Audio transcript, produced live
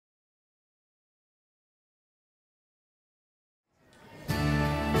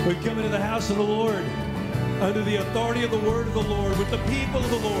We come into the house of the Lord under the authority of the word of the Lord, with the people of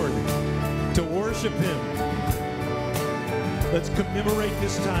the Lord, to worship Him. Let's commemorate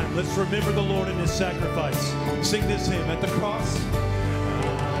this time. Let's remember the Lord and His sacrifice. Sing this hymn, At the Cross.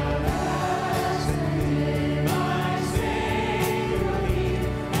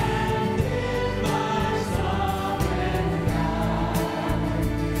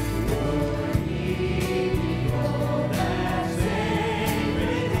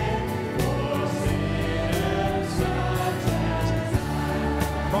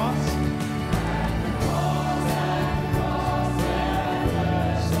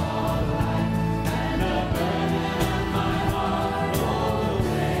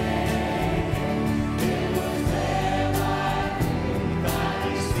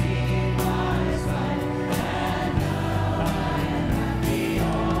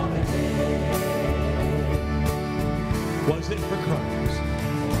 Was it for Christ?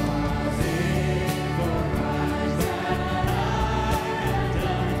 Was it for Christ that I have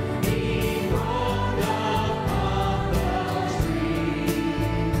done? He rolled upon the tree.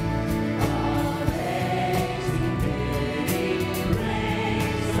 Amazing pity,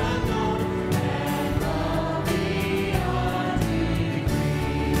 grace unknown, and love beyond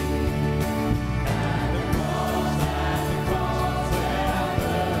degree. At the cross, where I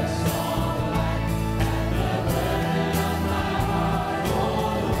first saw the light, at the burden of my heart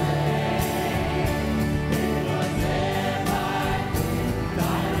rolled away. It was there by faith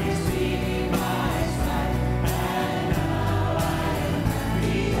I received my sight, and now I am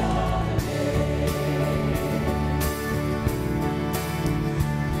happy all the day.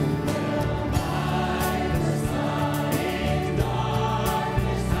 Well, by the sun in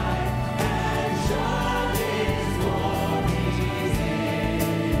darkness night and shone His glories in.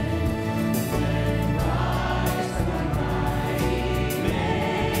 When Christ the mighty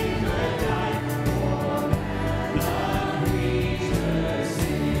Maker died for man the creature's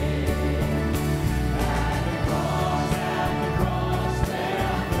sin. At the cross where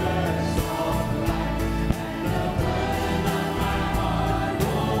I first saw the light, and the burden of my heart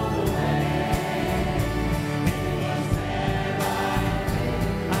rolled away. It was there by faith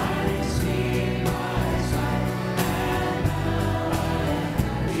I received my sight, and now I am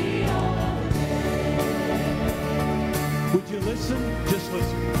happy all the day. Would you listen? Just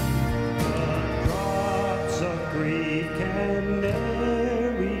listen. The drops of grief can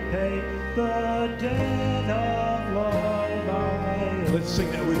ne'er repay the debt of love I owe. Let's sing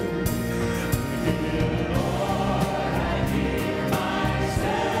that with you. Lord, I give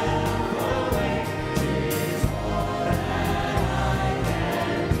myself away. 'Tis all that I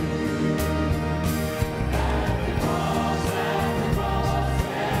can do. At the cross where I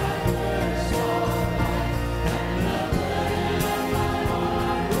first saw the light, and the burden of my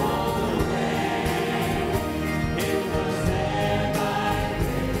heart rolled away. It was there by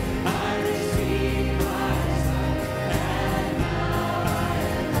faith I received my sight, and now I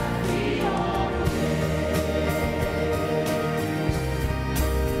am happy all the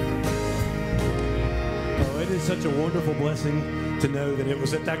Oh, it is such a wonderful blessing to know that it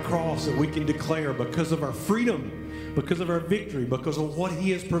was at that cross that we can declare, because of our freedom, because of our victory, because of what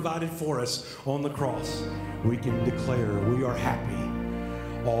He has provided for us on the cross, we can declare we are happy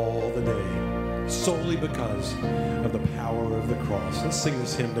all the day, solely because of the power of the cross. Let's sing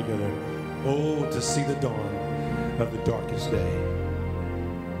this hymn together. Oh, to see the dawn of the darkest day.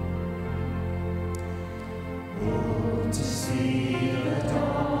 Oh, to see the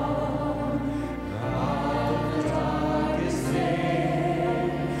dawn of the darkest day,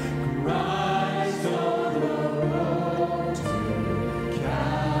 Christ on the road to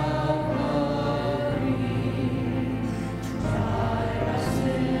Calvary, tried by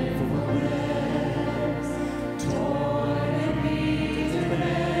sinful hands, torn and beaten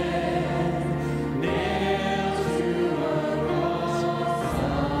men, nailed to a cross of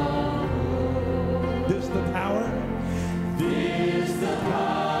wood. This the power. This the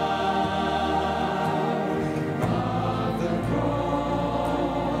power of the cross.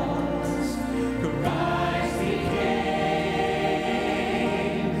 Christ became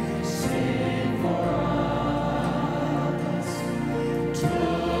sin for us,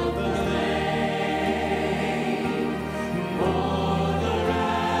 took the blame, bore the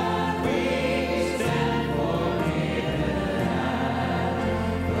wrath we stand forgiven at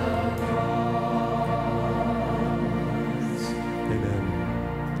the cross. Amen.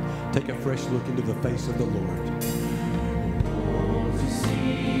 Take a fresh look into the face of the Lord. Oh, to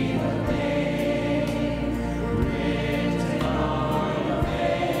see the name written on your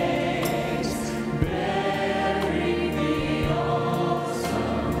face, bearing the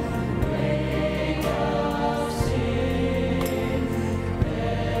awesome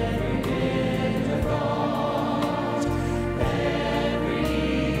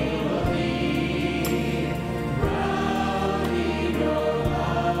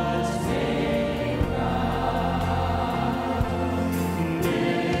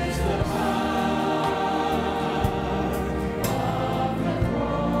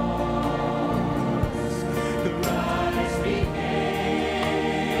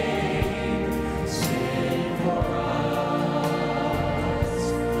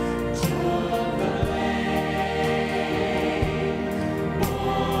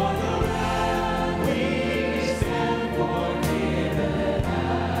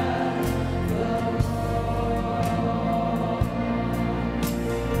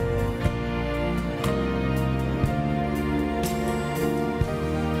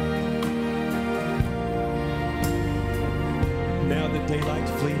daylight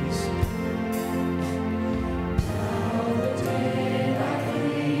flees.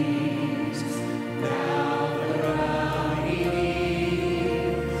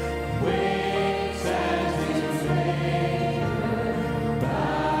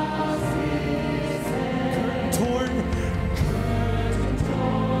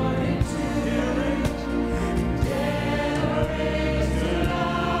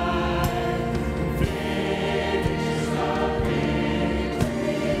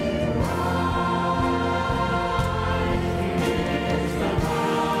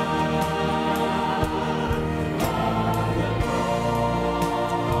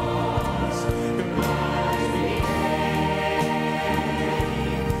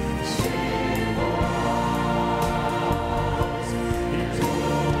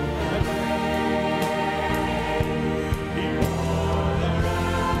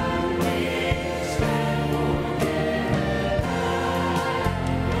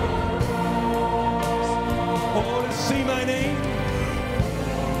 See my name.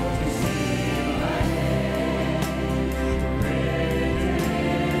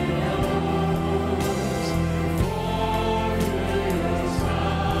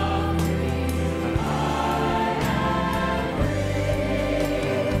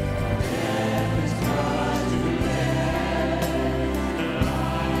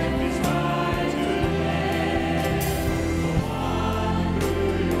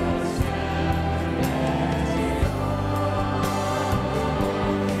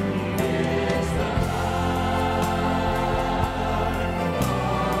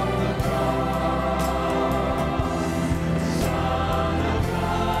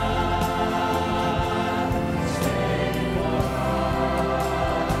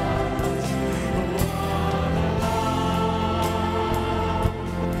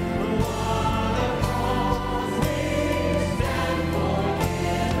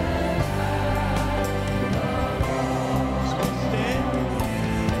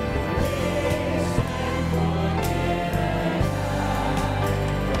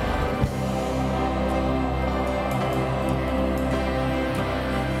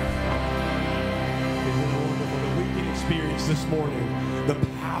 This morning, the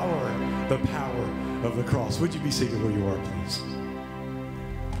power of the cross. Would you be seated where you are, please?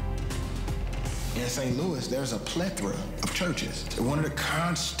 In St. Louis, there's a plethora of churches. One of the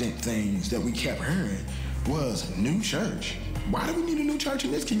constant things that we kept hearing was new church. Why do we need a new church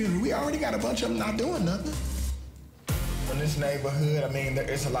in this community? We already got a bunch of them not doing nothing. In this neighborhood, I mean, there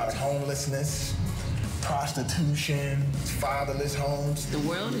is a lot of homelessness, prostitution, fatherless homes. The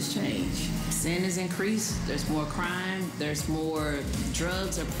world has changed. Sin has increased. There's more crime. There's more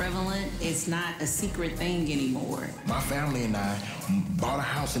drugs are prevalent. It's not a secret thing anymore. My family and I bought a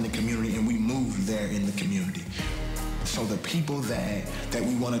house in the community and we moved there in the community. So the people that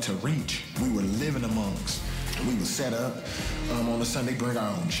we wanted to reach, we were living amongst. We would set up on a Sunday, bring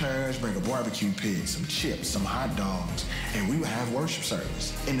our own chairs, bring a barbecue pit, some chips, some hot dogs, and we would have worship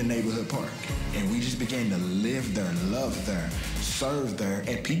service in the neighborhood park. And we just began to live there, love there, serve there,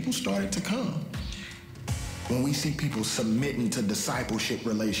 and people started to come. When we see people submitting to discipleship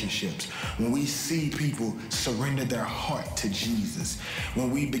relationships, when we see people surrender their heart to Jesus, when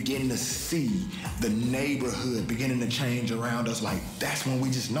we begin to see the neighborhood beginning to change around us, like that's when we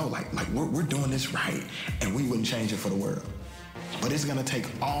just know, like we're doing this right, and we wouldn't change it for the world. But it's gonna take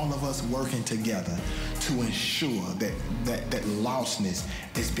all of us working together to ensure that lostness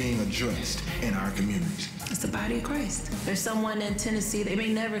is being addressed in our communities. It's the body of Christ. There's someone in Tennessee, they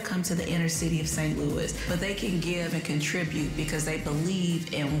may never come to the inner city of St. Louis, but they can give and contribute because they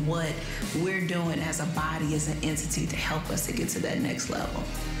believe in what we're doing as a body, as an entity to help us to get to that next level.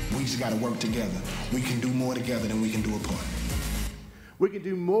 We just gotta work together. We can do more together than we can do apart. We can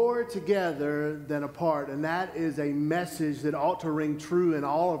do more together than apart, and that is a message that ought to ring true in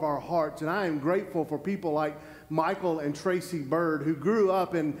all of our hearts. And I am grateful for people like Michael and Tracy Bird, who grew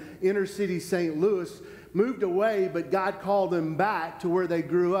up in inner city St. Louis, moved away, but God called them back to where they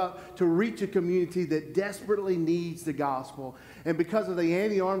grew up to reach a community that desperately needs the gospel. And because of the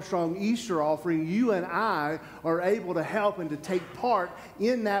Annie Armstrong Easter offering, you and I are able to help and to take part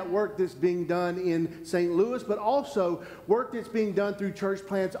in that work that's being done in St. Louis, but also work that's being done through church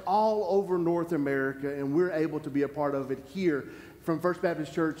plants all over North America, and we're able to be a part of it here from First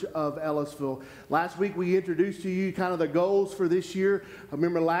Baptist Church of Ellisville. Last week we introduced to you kind of the goals for this year. I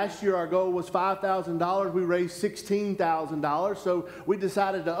remember last year our goal was $5,000. We raised $16,000, so we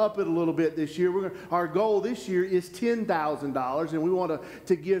decided to up it a little bit this year. Our goal this year is $10,000, and we want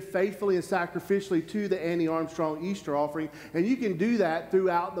to give faithfully and sacrificially to the Annie Armstrong Easter offering. And you can do that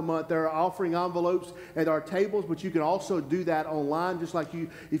throughout the month. There are offering envelopes at our tables, but you can also do that online, just like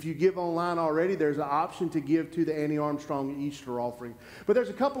if you give online already, there's an option to give to the Annie Armstrong Easter offering. But there's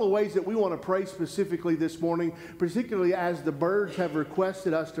a couple of ways that we want to pray specifically this morning, particularly as the birds have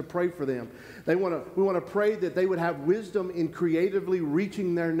requested us to pray for them. We want to pray that they would have wisdom in creatively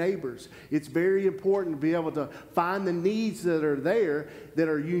reaching their neighbors. It's very important to be able to find the needs that are there that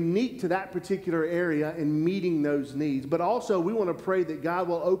are unique to that particular area and meeting those needs. But also we want to pray that God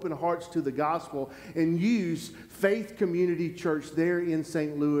will open hearts to the gospel and use Faith Community Church there in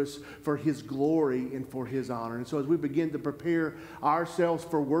St. Louis for His glory and for His honor. And so as we begin to prepare ourselves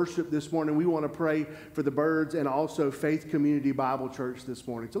for worship this morning, we want to pray for the birds and also Faith Community Bible Church this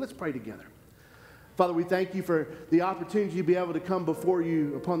morning. So let's pray together. Father, we thank you for the opportunity to be able to come before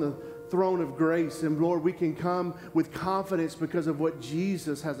you upon the throne of grace. And Lord, we can come with confidence because of what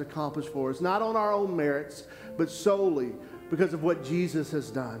Jesus has accomplished for us, not on our own merits, but solely because of what Jesus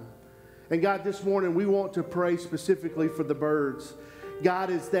has done. And God, this morning we want to pray specifically for the birds. God,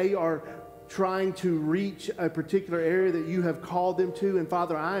 as they are trying to reach a particular area that you have called them to. And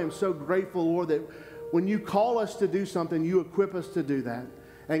Father, I am so grateful, Lord, that when you call us to do something, you equip us to do that.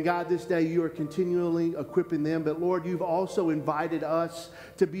 And God, this day you are continually equipping them. But Lord, you've also invited us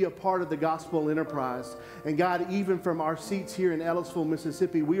to be a part of the gospel enterprise. And God, even from our seats here in Ellisville,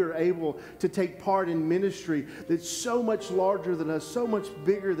 Mississippi, we are able to take part in ministry that's so much larger than us, so much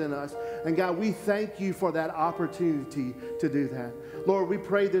bigger than us. And God, we thank you for that opportunity to do that. Lord, we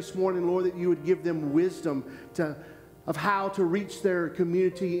pray this morning, Lord, that you would give them wisdom of how to reach their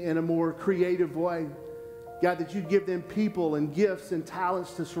community in a more creative way. God, that you give them people and gifts and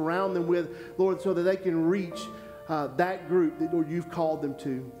talents to surround them with, Lord, so that they can reach that group that, Lord, you've called them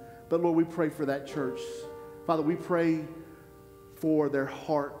to. But, Lord, we pray for that church. Father, we pray for their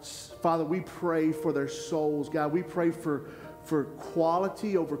hearts. Father, we pray for their souls. God, we pray for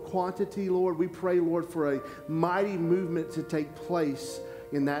quality over quantity, Lord. We pray, Lord, for a mighty movement to take place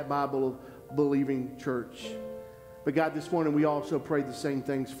in that Bible-believing church. But, God, this morning we also pray the same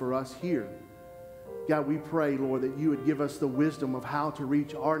things for us here. God, we pray, Lord, that you would give us the wisdom of how to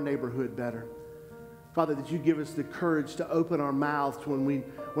reach our neighborhood better. Father, that you give us the courage to open our mouths when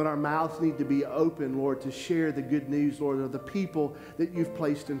our mouths need to be open, Lord, to share the good news, Lord, of the people that you've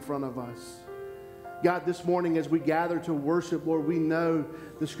placed in front of us. God, this morning as we gather to worship, Lord, we know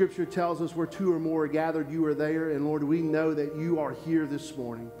the scripture tells us where two or more are gathered, you are there. And Lord, we know that you are here this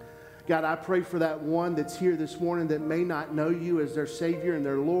morning. God, I pray for that one that's here this morning that may not know you as their Savior and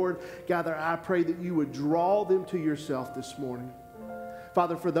their Lord. God, I pray that you would draw them to yourself this morning.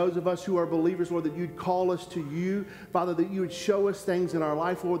 Father, for those of us who are believers, Lord, that you'd call us to you. Father, that you would show us things in our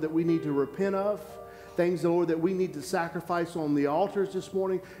life, Lord, that we need to repent of. Things, Lord, that we need to sacrifice on the altars this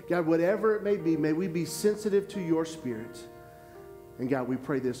morning. God, whatever it may be, may we be sensitive to your Spirit. And God, we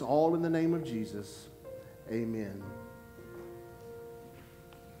pray this all in the name of Jesus. Amen.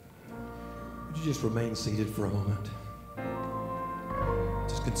 Would you just remain seated for a moment?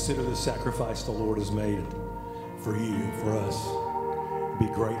 Just consider the sacrifice the Lord has made for you, for us. Be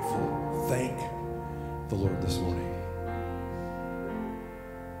grateful. Thank the Lord this morning.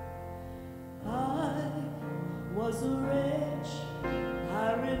 I was a wretch.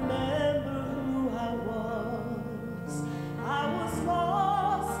 I remember who I was. I was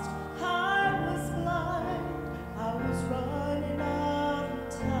lost. I was blind. I was running out of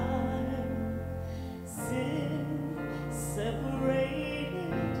time. Sin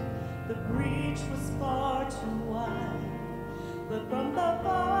separated. The breach was far too wide. But from the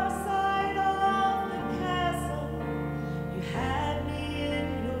far side of the chasm, you had me in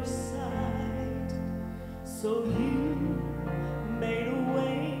your sight. So you made a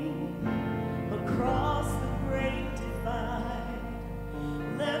way across the great divide,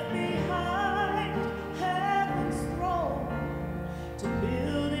 left behind heaven's throne to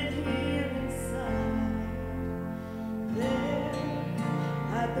build it here inside. There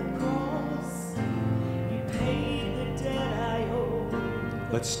at the cross, you paid the debt I owed.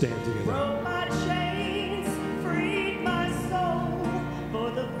 Let's stand together. Broke my chains, freed my soul. For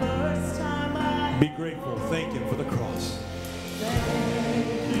the first time I Be grateful. Thank Him for the cross.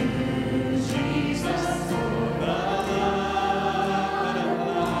 thank you, Jesus, for the love of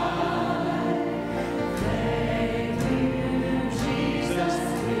life. Thank you, Jesus,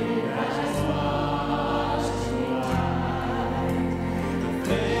 who has washed me white.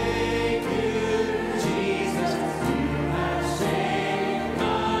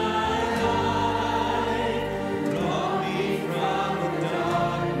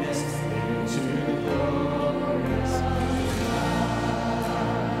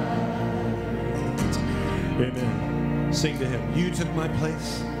 Sing to him. You took my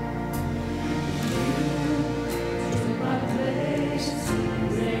place.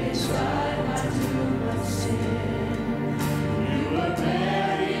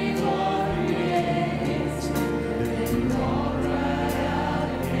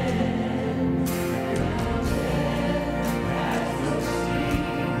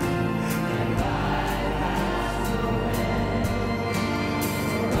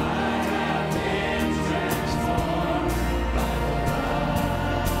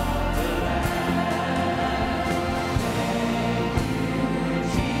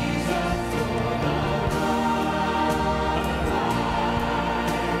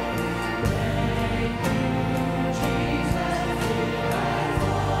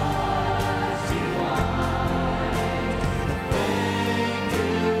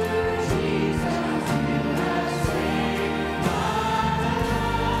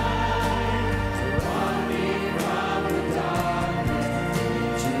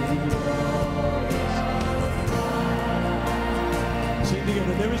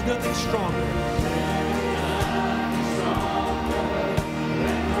 There is nothing stronger.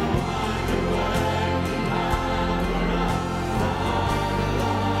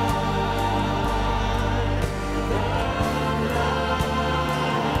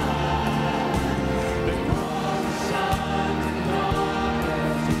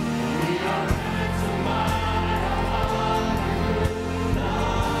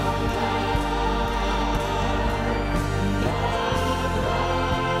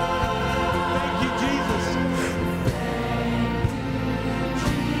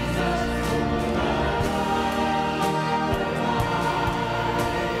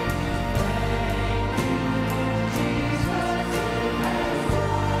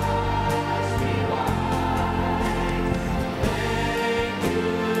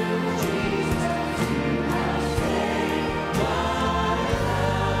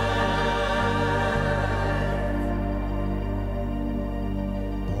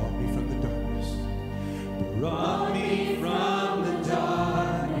 Brought me from the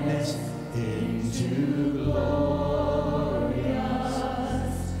darkness into glorious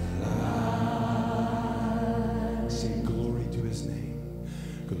light. Sing glory to his name.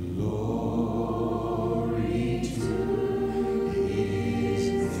 Glory to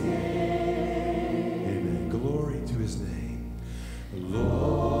his name. Amen. Glory to his name.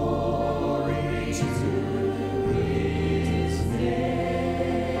 Glory to his name.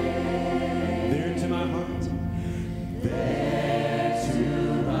 There to my heart. There to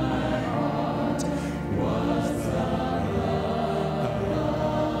my heart was the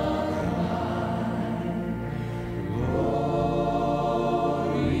glory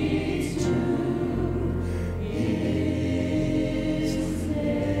to his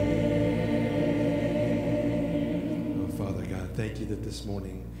name. Oh, Father God, thank you that this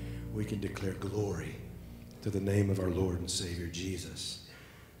morning we can declare glory to the name of our Lord and Savior Jesus.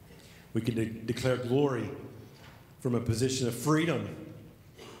 We can declare glory from a position of freedom,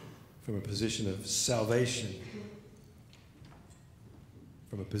 from a position of salvation,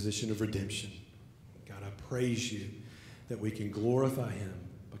 from a position of redemption. God, I praise you that we can glorify him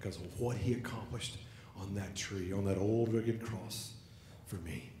because of what he accomplished on that tree, on that old rugged cross for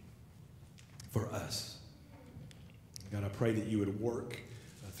me, for us. God, I pray that you would work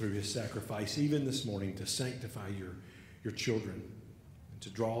through his sacrifice, even this morning, to sanctify your children and to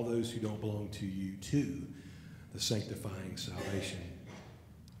draw those who don't belong to you to the sanctifying salvation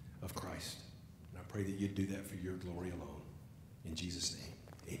of Christ. And I pray that you'd do that for your glory alone. In Jesus' name,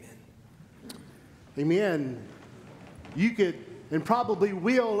 amen. Amen. You could and probably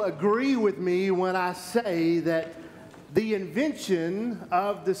will agree with me when I say that the invention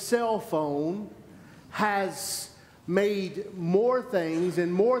of the cell phone has made more things,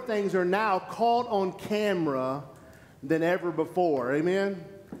 and more things are now caught on camera than ever before. Amen?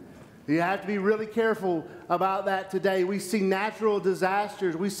 You have to be really careful about that today. We see natural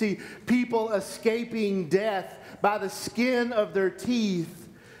disasters. We see people escaping death by the skin of their teeth.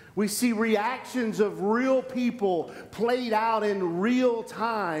 We see reactions of real people played out in real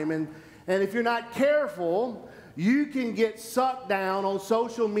time. And if you're not careful, you can get sucked down on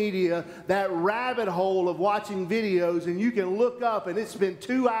social media, that rabbit hole of watching videos, and you can look up and it's been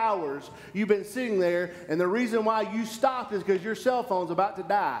 2 hours you've been sitting there, and the reason why you stopped is because your cell phone's about to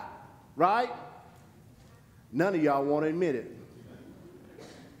die, right? None of y'all want to admit it.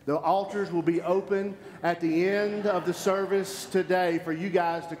 The altars will be open at the end of the service today for you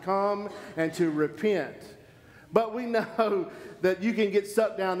guys to come and to repent. But we know that you can get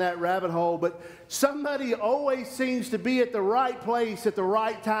sucked down that rabbit hole. But somebody always seems to be at the right place at the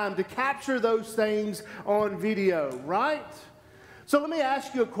right time to capture those things on video, right? So let me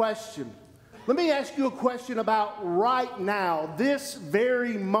ask you a question. Let me ask you a question about right now, this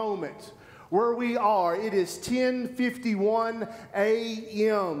very moment where we are. It is 10:51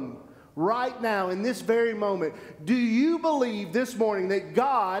 a.m. right now in this very moment. Do you believe this morning that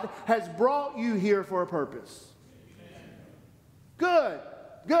God has brought you here for a purpose? Good,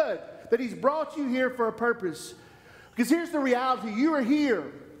 good, that He's brought you here for a purpose. Because here's the reality. You are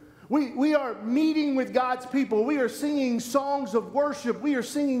here. We are meeting with God's people. We are singing songs of worship. We are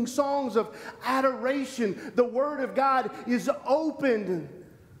singing songs of adoration. The Word of God is opened.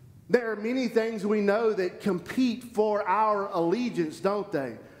 There are many things we know that compete for our allegiance, don't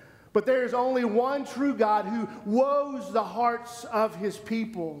they? But there's only one true God who woes the hearts of His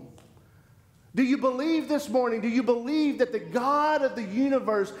people. Do you believe this morning, do you believe that the God of the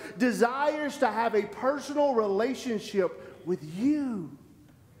universe desires to have a personal relationship with you?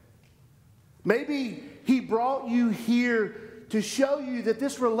 Maybe He brought you here to show you that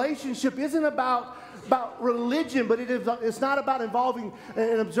this relationship isn't about religion, but it's not about involving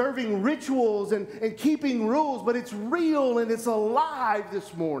and observing rituals and keeping rules, but it's real and it's alive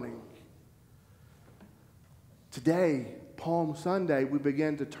this morning. Today, Palm Sunday, we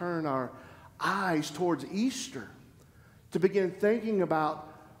begin to turn our eyes towards Easter, to begin thinking about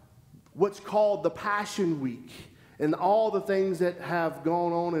what's called the Passion Week and all the things that have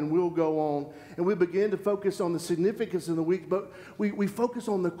gone on and will go on. And we begin to focus on the significance of the week, but we focus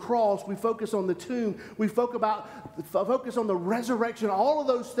on the cross, we focus on the tomb, we focus on the resurrection, all of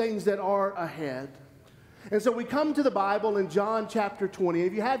those things that are ahead. And so we come to the Bible in John chapter 20.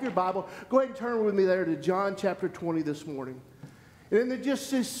 If you have your Bible, go ahead and turn with me there to John chapter 20 this morning. And in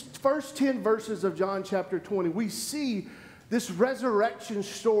just this first 10 verses of John chapter 20, we see this resurrection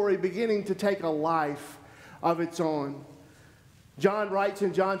story beginning to take a life of its own. John writes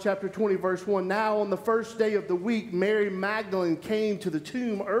in John chapter 20, verse 1, "Now on the first day of the week, Mary Magdalene came to the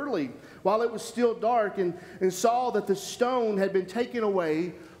tomb early, while it was still dark, and saw that the stone had been taken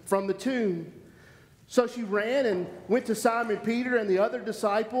away from the tomb. So she ran and went to Simon Peter and the other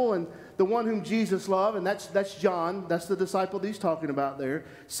disciple, and the one whom Jesus loved," and that's John, that's the disciple that he's talking about there,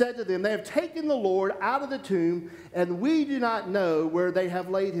 "said to them, 'They have taken the Lord out of the tomb, and we do not know where they have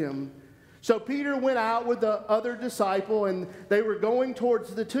laid him.' So Peter went out with the other disciple, and they were going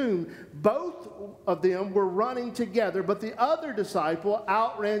towards the tomb. Both of them were running together, but the other disciple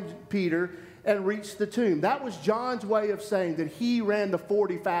outran Peter and reached the tomb." That was John's way of saying that he ran the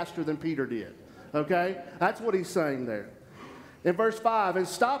 40 faster than Peter did. Okay? That's what he's saying there. In verse 5, "And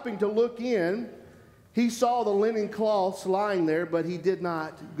stopping to look in, he saw the linen cloths lying there, but he did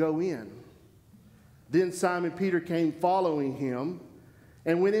not go in. Then Simon Peter came following him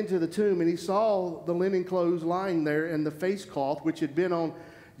and went into the tomb, and he saw the linen clothes lying there, and the face cloth which had been on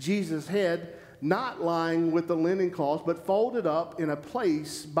Jesus' head, not lying with the linen cloths, but folded up in a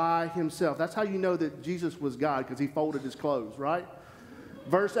place by himself." That's how you know that Jesus was God, because he folded his clothes, right?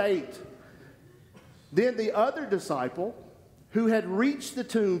 Verse 8, "Then the other disciple, who had reached the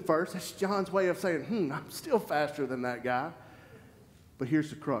tomb first," that's John's way of saying, I'm still faster than that guy. But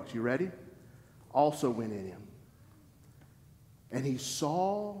here's the crux. You ready? "Also went in him. And he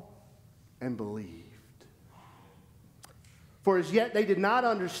saw and believed. For as yet they did not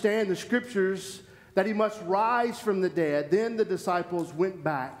understand the scriptures that he must rise from the dead. Then the disciples went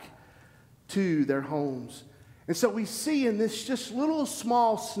back to their homes." And so we see in this just little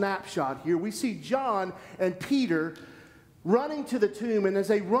small snapshot here, we see John and Peter running to the tomb. And as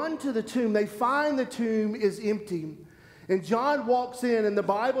they run to the tomb, they find the tomb is empty. And John walks in, and the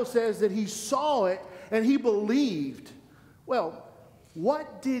Bible says that he saw it and he believed. Well,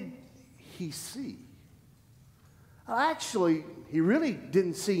 what did he see? Actually, he really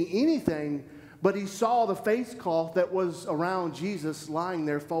didn't see anything, but he saw the face cloth that was around Jesus lying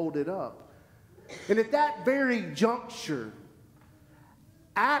there folded up. And at that very juncture,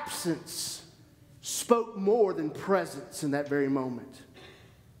 absence spoke more than presence in that very moment.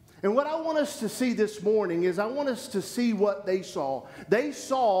 And what I want us to see this morning is I want us to see what they saw. They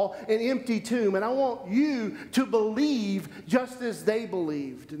saw an empty tomb, and I want you to believe just as they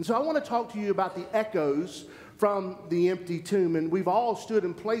believed. And so I want to talk to you about the echoes from the empty tomb. And we've all stood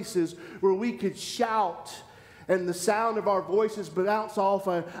in places where we could shout, and the sound of our voices bounce off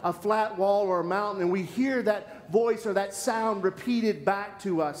a flat wall or a mountain, and we hear that voice or that sound repeated back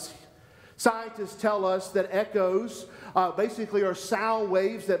to us. Scientists tell us that echoes basically are sound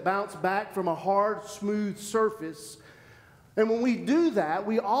waves that bounce back from a hard, smooth surface. And when we do that,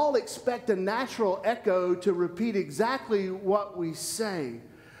 we all expect a natural echo to repeat exactly what we say.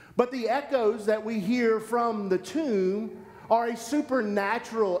 But the echoes that we hear from the tomb are a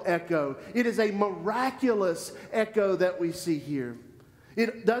supernatural echo. It is a miraculous echo that we see here.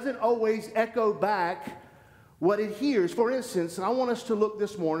 It doesn't always echo back what it hears. For instance, I want us to look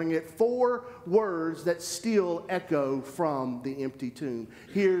this morning at 4 words that still echo from the empty tomb.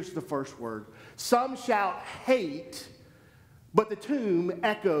 Here's the first word. Some shout hate, but the tomb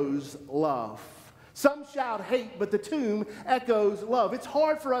echoes love. Some shout hate, but the tomb echoes love. It's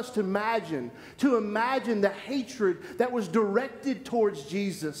hard for us to imagine the hatred that was directed towards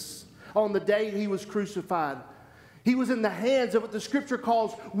Jesus on the day he was crucified. He was in the hands of what the scripture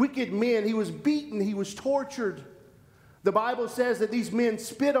calls wicked men. He was beaten. He was tortured. The Bible says that these men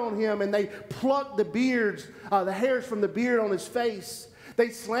spit on him and they plucked the hairs from the beard on his face. They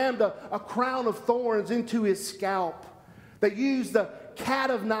slammed a crown of thorns into his scalp. They used the cat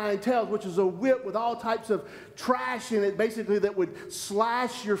of 9 tails, which is a whip with all types of trash in it, basically, that would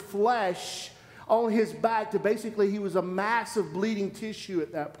slash your flesh on his back to basically, he was a mass of bleeding tissue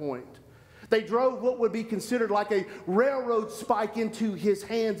at that point. They drove what would be considered like a railroad spike into his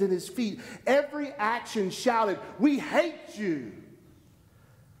hands and his feet. Every action shouted, "We hate you."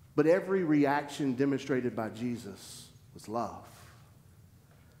 But every reaction demonstrated by Jesus was love.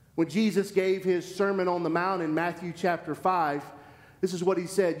 When Jesus gave his Sermon on the Mount in Matthew chapter 5, this is what he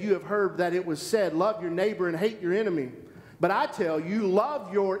said. "You have heard that it was said, 'Love your neighbor and hate your enemy.' But I tell you,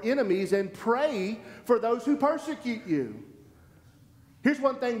 love your enemies and pray for those who persecute you." Here's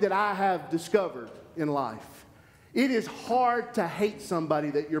one thing that I have discovered in life. It is hard to hate somebody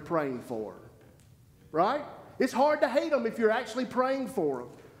that you're praying for, right? It's hard to hate them if you're actually praying for them.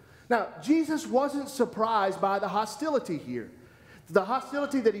 Now, Jesus wasn't surprised by the hostility here. The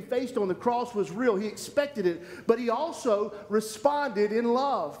hostility that he faced on the cross was real. He expected it, but he also responded in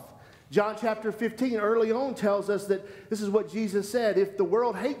love. John chapter 15 early on tells us that this is what Jesus said, "If the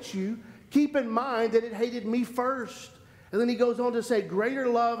world hates you, keep in mind that it hated me first." And then he goes on to say, "Greater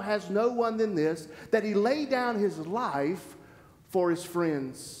love has no one than this, that he laid down his life for his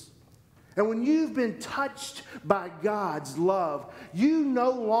friends." And when you've been touched by God's love, you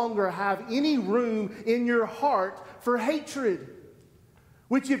no longer have any room in your heart for hatred.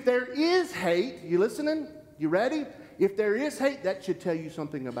 Which, if there is hate, you listening? You ready? If there is hate, that should tell you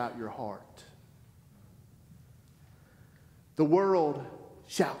something about your heart. The world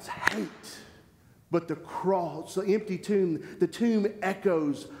shouts hate, but the cross, the empty tomb, the tomb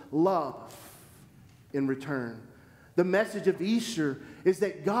echoes love in return. The message of Easter is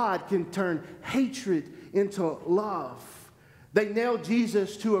that God can turn hatred into love. They nailed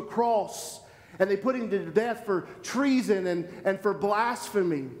Jesus to a cross and they put him to death for treason and for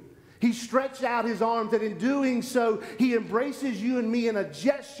blasphemy. He stretched out his arms, and in doing so, he embraces you and me in a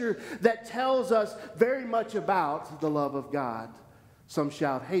gesture that tells us very much about the love of God. Some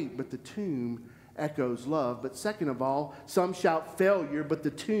shout hate, but the tomb echoes love. But second of all, some shout failure, but the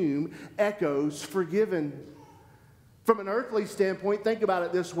tomb echoes forgiven. From an earthly standpoint, think about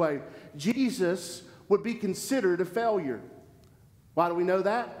it this way. Jesus would be considered a failure. Why do we know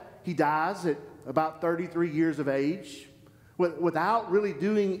that? He dies at about 33 years of age without really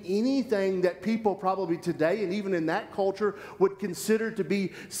doing anything that people probably today and even in that culture would consider to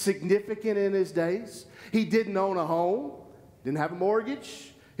be significant in his days. He didn't own a home, didn't have a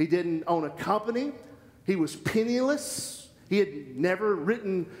mortgage, he didn't own a company, he was penniless, he had never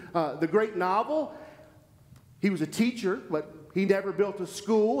written the great novel. He was a teacher, but he never built a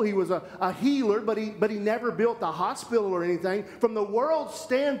school. He was a healer, but he never built a hospital or anything. From the world's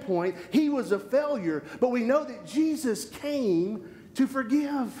standpoint, he was a failure. But we know that Jesus came to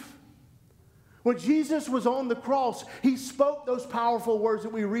forgive. When Jesus was on the cross, he spoke those powerful words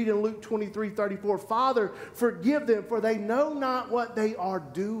that we read in Luke 23:34. "Father, forgive them, for they know not what they are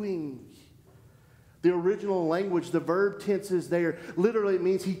doing." The original language, the verb tense is there. Literally, it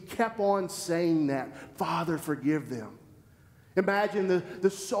means he kept on saying that. "Father, forgive them." Imagine the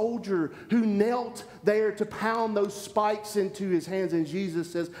soldier who knelt there to pound those spikes into his hands, and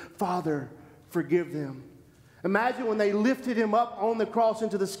Jesus says, "Father, forgive them." Imagine when they lifted him up on the cross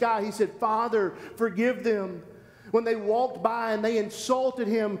into the sky, he said, "Father, forgive them." When they walked by and they insulted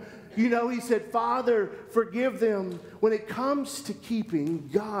him, he said, "Father, forgive them." When it comes to keeping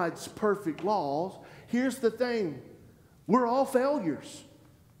God's perfect laws, here's the thing. We're all failures.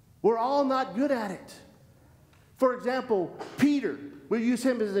 We're all not good at it. For example, Peter, we'll use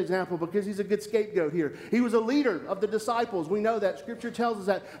him as an example because he's a good scapegoat here. He was a leader of the disciples. We know that. Scripture tells us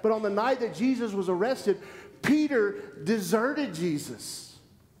that. But on the night that Jesus was arrested, Peter deserted Jesus.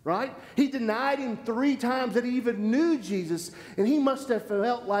 right? He denied him 3 times that he even knew Jesus, and he must have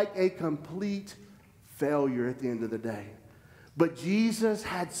felt like a complete failure at the end of the day. But Jesus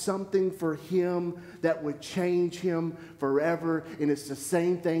had something for him that would change him forever, and it's the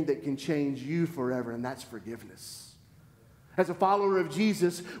same thing that can change you forever, and that's forgiveness. As a follower of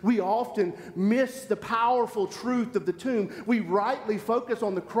Jesus, we often miss the powerful truth of the tomb. We rightly focus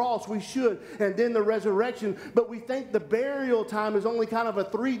on the cross, we should, and then the resurrection, but we think the burial time is only kind of a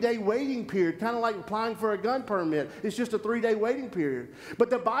 3-day waiting period, kind of like applying for a gun permit. It's just a 3-day waiting period. But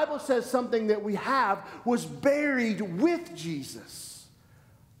the Bible says something that we have was buried with Jesus,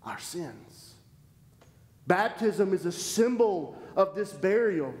 our sins. Baptism is a symbol of this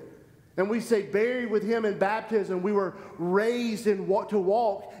burial. And we say buried with him in baptism. We were raised to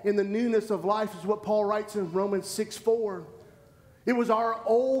walk in the newness of life, is what Paul writes in Romans 6:4. It was our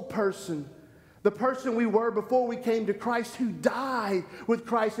old person, the person we were before we came to Christ, who died with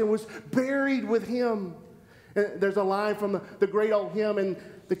Christ and was buried with him. And there's a line from the great old hymn, and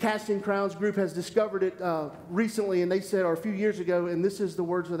the Casting Crowns group has discovered it recently, and they said, or a few years ago, and this is the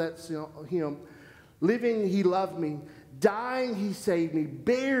words of that hymn: living, he loved me. Dying, he saved me.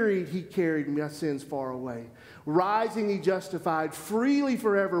 Buried, he carried my sins far away. Rising, he justified. Freely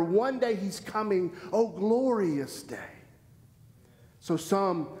forever. One day he's coming. Oh, glorious day. So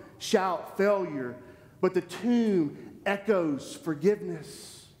some shout failure, but the tomb echoes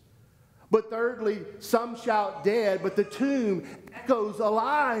forgiveness. But thirdly, some shout dead, but the tomb echoes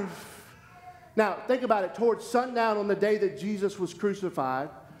alive. Now, think about it. Towards sundown on the day that Jesus was crucified,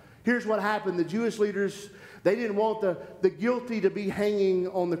 here's what happened. The Jewish leaders, they didn't want the guilty to be hanging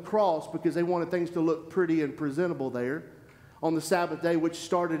on the cross because they wanted things to look pretty and presentable there on the Sabbath day, which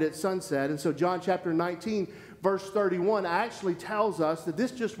started at sunset. And so John chapter 19, verse 31 actually tells us that this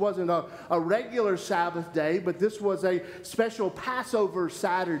just wasn't a regular Sabbath day, but this was a special Passover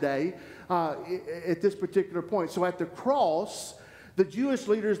Saturday at this particular point. So at the cross, the Jewish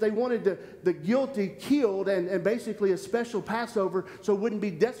leaders, they wanted the guilty killed and basically a special Passover so it wouldn't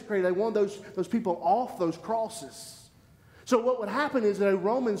be desecrated. They wanted those people off those crosses. So what would happen is that a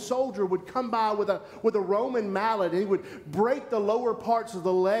Roman soldier would come by with a Roman mallet, and he would break the lower parts of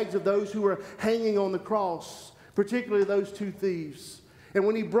the legs of those who were hanging on the cross, particularly those 2 thieves. And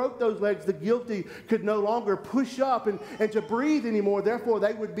when he broke those legs, the guilty could no longer push up and to breathe anymore. Therefore,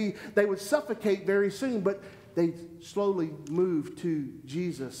 they would suffocate very soon. But they slowly moved to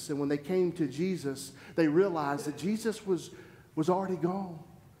Jesus. And when they came to Jesus, they realized that Jesus was already gone.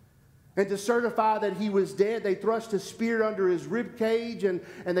 And to certify that he was dead, they thrust a spear under his rib cage, and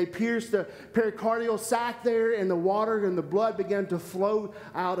they pierced the pericardial sac there, and the water and the blood began to flow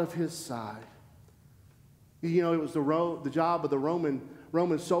out of his side. You know, it was the job of the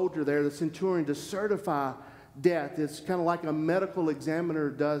Roman soldier there, the centurion, to certify death. It's kind of like a medical examiner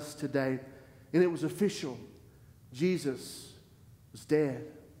does today. And it was official. Jesus was dead.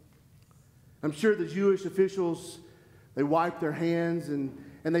 I'm sure the Jewish officials, they wiped their hands and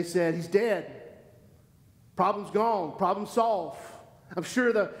they said, he's dead. Problem's gone. Problem solved. I'm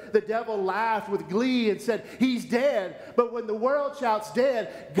sure the devil laughed with glee and said, he's dead. But when the world shouts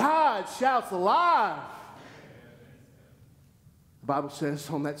dead, God shouts alive. The Bible says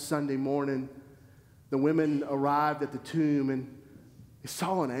on that Sunday morning, the women arrived at the tomb and they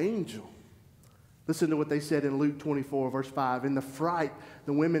saw an angel. Listen to what they said in Luke 24, verse 5. In the fright,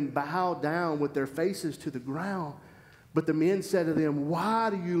 the women bowed down with their faces to the ground. But the men said to them, why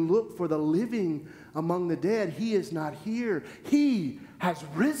do you look for the living among the dead? He is not here. He has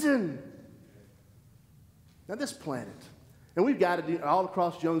risen. Now this planet, and we've got it all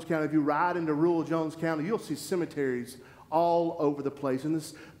across Jones County. If you ride into rural Jones County, you'll see cemeteries all over the place. And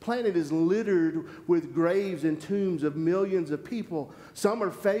this planet is littered with graves and tombs of millions of people. Some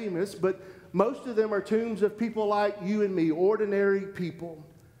are famous, but most of them are tombs of people like you and me, ordinary people.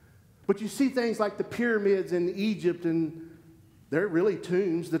 But you see things like the pyramids in Egypt, and they're really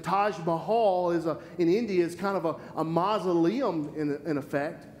tombs. The Taj Mahal in India is kind of a mausoleum in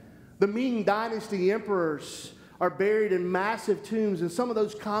effect. The Ming Dynasty emperors are buried in massive tombs, and some of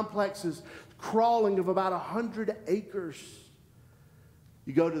those complexes crawling of about 100 acres.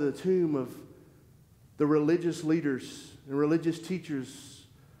 You go to the tomb of the religious leaders and religious teachers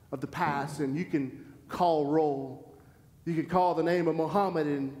of the past, and you can call roll. You can call the name of Muhammad,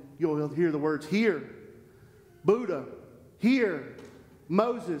 and you'll hear the words, here. Buddha, here.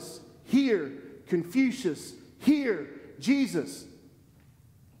 Moses, here. Confucius, here. Jesus.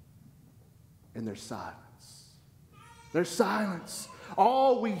 And there's silence. There's silence.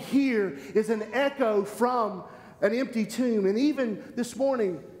 All we hear is an echo from an empty tomb. And even this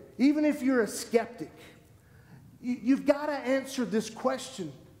morning, even if you're a skeptic, you've got to answer this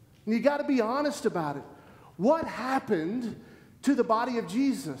question. And you got to be honest about it. What happened to the body of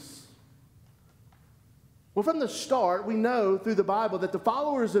Jesus? Well, from the start, we know through the Bible that the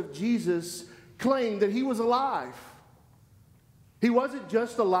followers of Jesus claimed that he was alive. He wasn't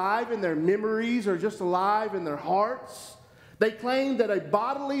just alive in their memories or just alive in their hearts. They claimed that a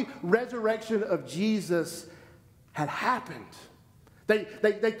bodily resurrection of Jesus had happened.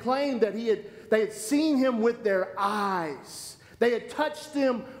 They claimed that they had seen him with their eyes. They had touched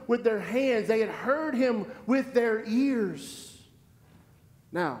him with their hands. They had heard him with their ears.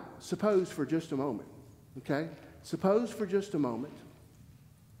 Now, suppose for just a moment, okay? Suppose for just a moment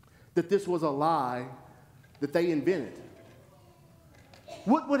that this was a lie that they invented.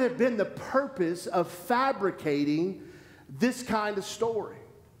 What would have been the purpose of fabricating this kind of story?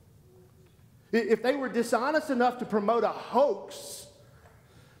 If they were dishonest enough to promote a hoax,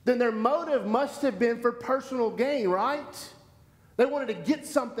 then their motive must have been for personal gain, right? They wanted to get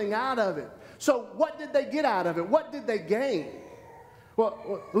something out of it. So what did they get out of it? What did they gain?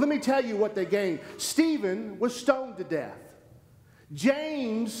 Well, let me tell you what they gained. Stephen was stoned to death.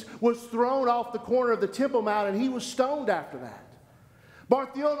 James was thrown off the corner of the Temple Mount, and he was stoned after that.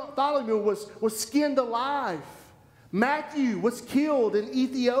 Bartholomew was skinned alive. Matthew was killed in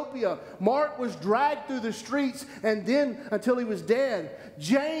Ethiopia. Mark was dragged through the streets and then until he was dead.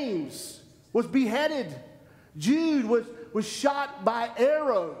 James was beheaded. Jude was shot by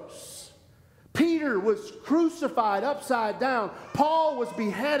arrows. Peter was crucified upside down. Paul was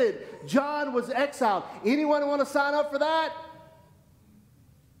beheaded. John was exiled. Anyone want to sign up for that?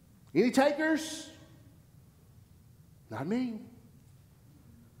 Any takers? Not me.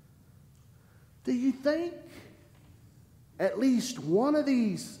 Do you think at least one of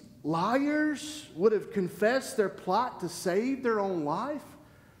these liars would have confessed their plot to save their own life?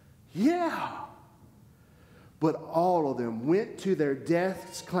 Yeah. But all of them went to their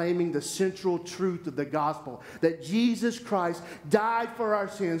deaths claiming the central truth of the gospel, that Jesus Christ died for our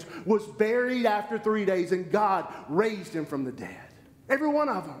sins, was buried after 3 days, and God raised him from the dead. Every one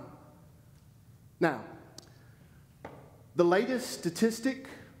of them. Now, the latest statistic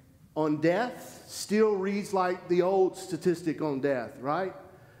on death still reads like the old statistic on death, right?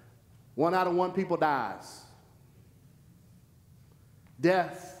 1 out of 1 people dies.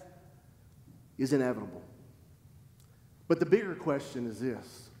 Death is inevitable. But the bigger question is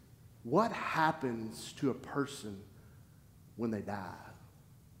this: what happens to a person when they die?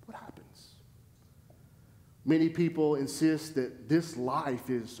 What happens? Many people insist that this life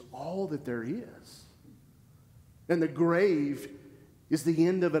is all that there is, and the grave is the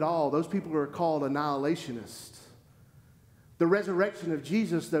end of it all. Those people are called annihilationists. The resurrection of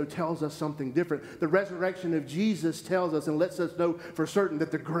Jesus, though, tells us something different. The resurrection of Jesus tells us and lets us know for certain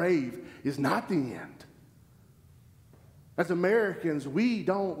that the grave is not the end. As Americans, we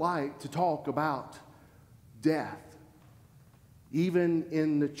don't like to talk about death. Even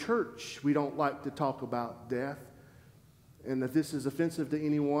in the church, we don't like to talk about death. And if this is offensive to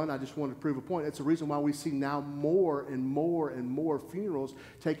anyone, I just want to prove a point. It's the reason why we see now more and more and more funerals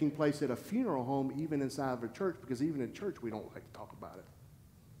taking place at a funeral home, even inside of a church, because even in church, we don't like to talk about it.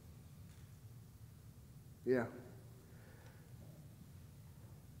 Yeah.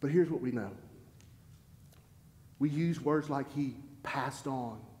 But here's what we know. We use words like he passed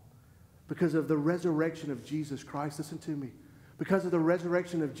on. Because of the resurrection of Jesus Christ, listen to me. Because of the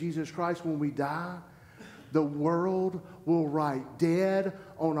resurrection of Jesus Christ, when we die, the world will write dead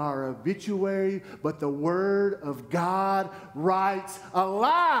on our obituary, but the Word of God writes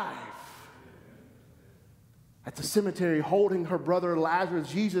alive. At the cemetery, holding her brother Lazarus,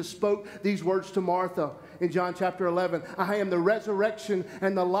 Jesus spoke these words to Martha in John chapter 11. I am the resurrection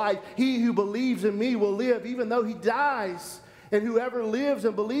and the life. He who believes in me will live even though he dies. And whoever lives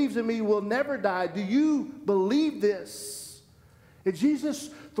and believes in me will never die. Do you believe this? And Jesus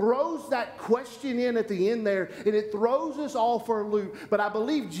throws that question in at the end there, and it throws us all for a loop. But I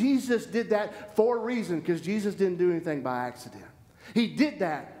believe Jesus did that for a reason, because Jesus didn't do anything by accident. He did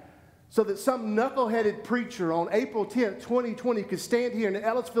that so that some knuckleheaded preacher on April 10th, 2020 could stand here in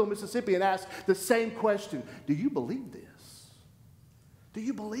Ellisville, Mississippi and ask the same question. Do you believe this? Do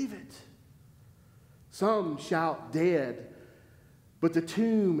you believe it? Some shout dead, but the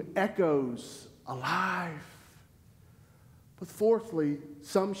tomb echoes alive. But fourthly,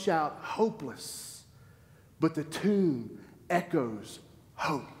 some shout hopeless, but the tomb echoes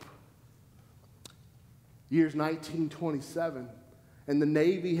hope. Year's 1927, and the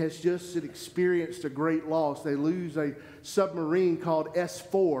Navy has just experienced a great loss. They lose a submarine called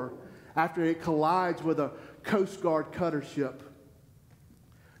S-4 after it collides with a Coast Guard cutter ship.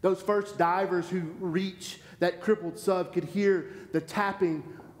 Those first divers who reach that crippled sub could hear the tapping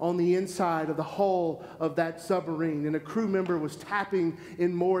on the inside of the hull of that submarine, and a crew member was tapping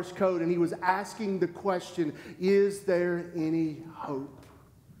in Morse code, and he was asking the question, is there any hope?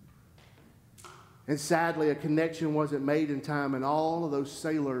 And sadly, a connection wasn't made in time, and all of those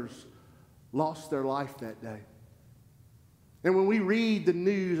sailors lost their life that day. And when we read the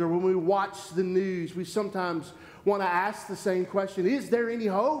news or when we watch the news, we sometimes want to ask the same question, is there any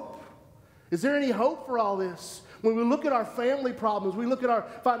hope? Is there any hope for all this? When we look at our family problems, we look at our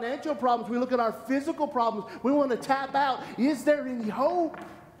financial problems, we look at our physical problems, we want to tap out, is there any hope?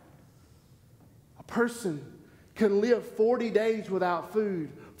 A person can live 40 days without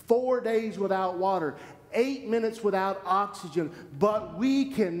food, 4 days without water, 8 minutes without oxygen, but we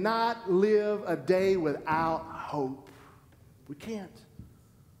cannot live a day without hope. We can't.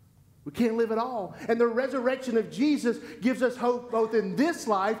 We can't live at all. And the resurrection of Jesus gives us hope both in this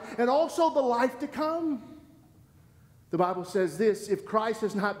life and also the life to come. The Bible says this, if Christ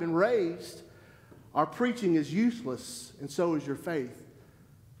has not been raised, our preaching is useless, and so is your faith.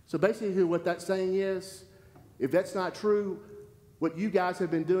 So basically what that saying is, if that's not true, what you guys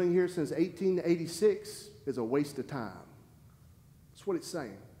have been doing here since 1886 is a waste of time. That's what it's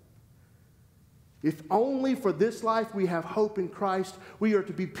saying. If only for this life we have hope in Christ, we are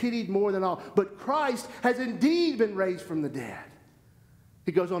to be pitied more than all. But Christ has indeed been raised from the dead.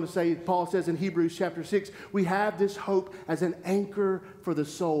 He goes on to say, Paul says in Hebrews chapter 6, we have this hope as an anchor for the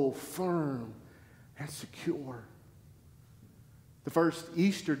soul, firm and secure. The first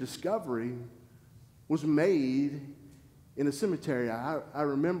Easter discovery was made in a cemetery. I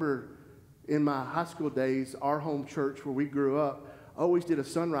remember in my high school days, our home church where we grew up always did a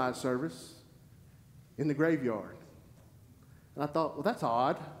sunrise service in the graveyard. And I thought, well, that's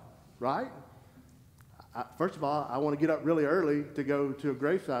odd, right? First of all, I want to get up really early to go to a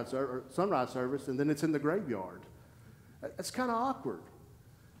graveside or sunrise service, and then it's in the graveyard. That's kind of awkward.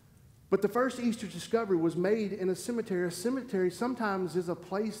 But the first Easter discovery was made in a cemetery. A cemetery sometimes is a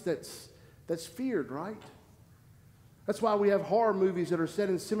place that's feared, right? That's why we have horror movies that are set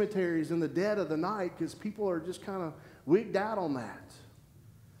in cemeteries in the dead of the night, because people are just kind of wigged out on that.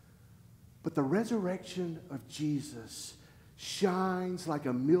 But the resurrection of Jesus shines like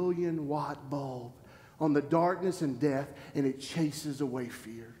a 1,000,000-watt bulb on the darkness and death, and it chases away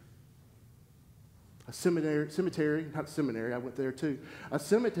fear. A cemetery, not seminary, I went there too. A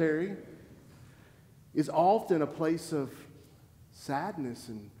cemetery is often a place of sadness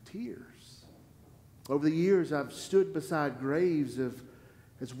and tears. Over the years, I've stood beside graves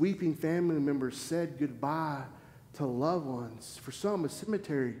as weeping family members said goodbye to loved ones. For some, a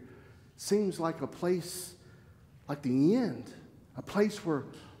cemetery seems like a place like the end, a place where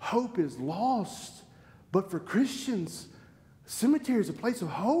hope is lost. But for Christians, a cemetery is a place of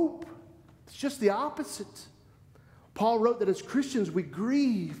hope. It's just the opposite. Paul wrote that as Christians we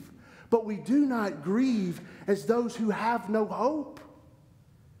grieve, but we do not grieve as those who have no hope.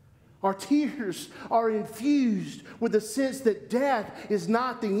 Our tears are infused with the sense that death is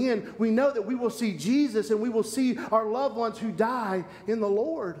not the end. We know that we will see Jesus and we will see our loved ones who die in the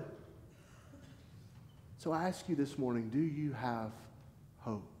Lord. So I ask you this morning, do you have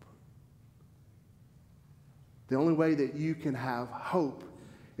hope? The only way that you can have hope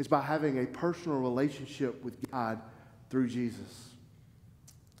is by having a personal relationship with God through Jesus.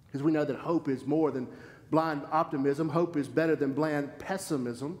 Because we know that hope is more than blind optimism. Hope is better than blind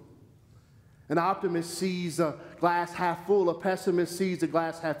pessimism. An optimist sees a glass half full, a pessimist sees the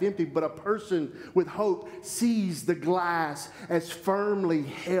glass half empty, but a person with hope sees the glass as firmly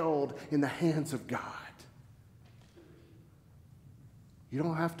held in the hands of God. You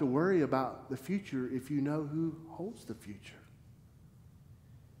don't have to worry about the future if you know who holds the future.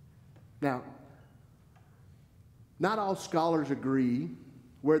 Now, not all scholars agree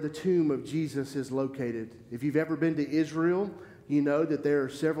where the tomb of Jesus is located. If you've ever been to Israel, you know that there are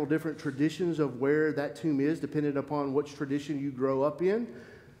several different traditions of where that tomb is, depending upon which tradition you grow up in.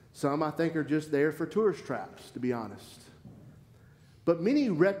 Some, I think, are just there for tourist traps, to be honest. But many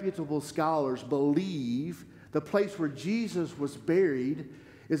reputable scholars believe the place where Jesus was buried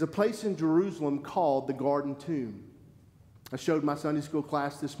is a place in Jerusalem called the Garden Tomb. I showed my Sunday school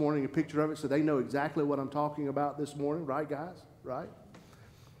class this morning a picture of it so they know exactly what I'm talking about this morning. Right, guys? Right?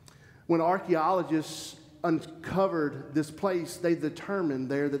 When archaeologists uncovered this place, they determined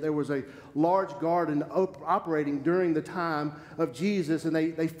there that there was a large garden operating during the time of Jesus, and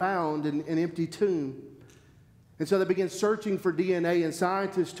they found an empty tomb. And so they began searching for DNA, and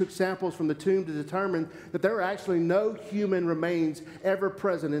scientists took samples from the tomb to determine that there were actually no human remains ever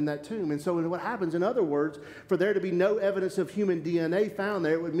present in that tomb. And so what happens, in other words, for there to be no evidence of human DNA found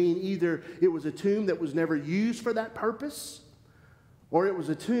there, it would mean either it was a tomb that was never used for that purpose, or it was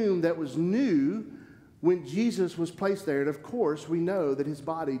a tomb that was new when Jesus was placed there. And of course, we know that his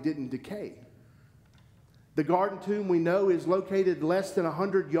body didn't decay. The garden tomb, we know, is located less than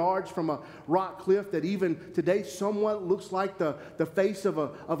 100 yards from a rock cliff that even today somewhat looks like the face of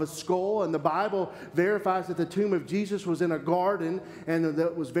a skull. And the Bible verifies that the tomb of Jesus was in a garden and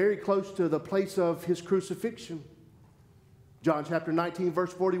that was very close to the place of his crucifixion. John chapter 19,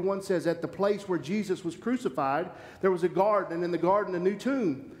 verse 41 says, at the place where Jesus was crucified, there was a garden, and in the garden a new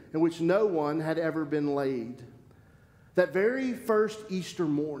tomb in which no one had ever been laid. That very first Easter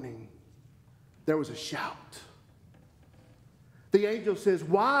morning, there was a shout. The angel says,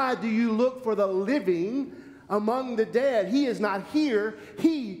 why do you look for the living among the dead? He is not here.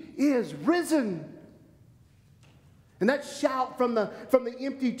 He is risen. And that shout from the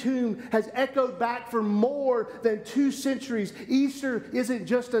empty tomb has echoed back for more than 2 centuries. Easter isn't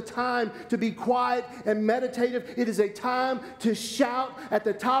just a time to be quiet and meditative. It is a time to shout at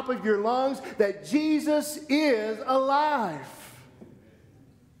the top of your lungs that Jesus is alive.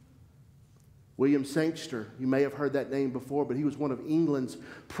 William Sangster, you may have heard that name before, but he was one of England's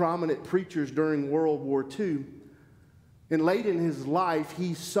prominent preachers during World War II. And late in his life,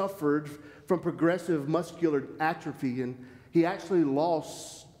 he suffered from progressive muscular atrophy, and he actually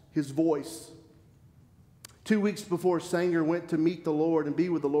lost his voice. 2 weeks before Sanger went to meet the Lord and be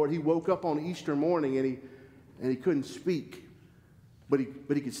with the Lord, he woke up on Easter morning and he couldn't speak, but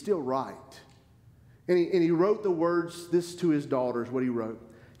he could still write. And he wrote the words, this to his daughters, what he wrote.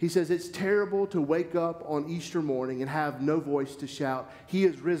 He says, it's terrible to wake up on Easter morning and have no voice to shout, he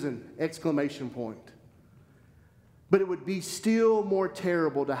is risen, exclamation point. But it would be still more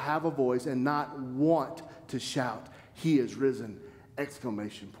terrible to have a voice and not want to shout, he is risen,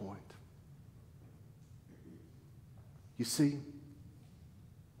 exclamation point. You see,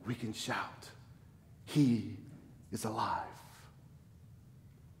 we can shout, he is alive.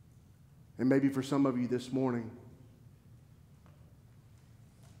 And maybe for some of you this morning,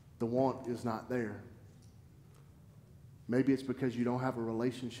 the want is not there. Maybe it's because you don't have a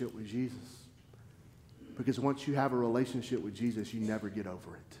relationship with Jesus. Because once you have a relationship with Jesus, you never get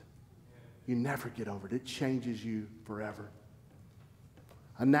over it. You never get over it. It changes you forever.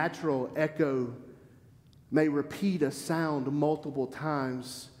 A natural echo may repeat a sound multiple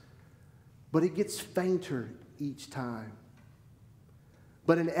times, but it gets fainter each time.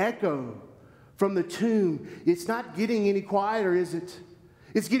 But an echo from the tomb, it's not getting any quieter, is it?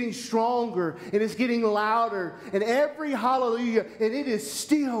 It's getting stronger and it's getting louder. And every hallelujah, and it is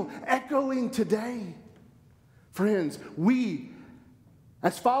still echoing today. Friends, we,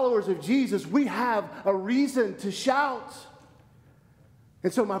 as followers of Jesus, we have a reason to shout.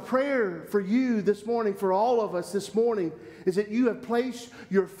 And so my prayer for you this morning, for all of us this morning, is that you have placed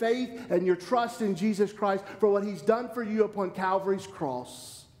your faith and your trust in Jesus Christ for what he's done for you upon Calvary's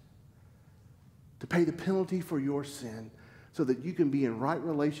cross to pay the penalty for your sin, so that you can be in right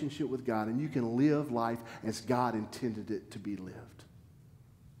relationship with God and you can live life as God intended it to be lived.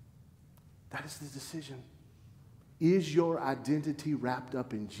 That is the decision. Is your identity wrapped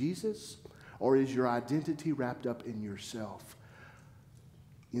up in Jesus, or is your identity wrapped up in yourself?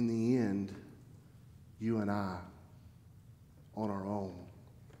 In the end, you and I, on our own,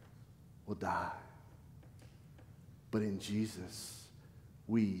 will die. But in Jesus,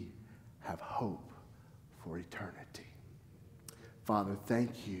 we have hope for eternity. Father,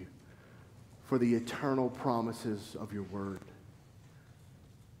 thank you for the eternal promises of your word.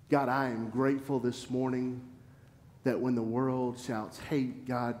 God, I am grateful this morning that when the world shouts hate,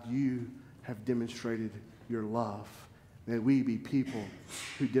 God, you have demonstrated your love. May we be people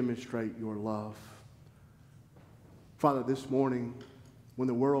who demonstrate your love. Father, this morning, when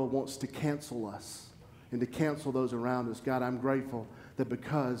the world wants to cancel us and to cancel those around us, God, I'm grateful that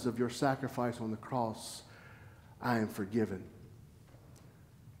because of your sacrifice on the cross, I am forgiven.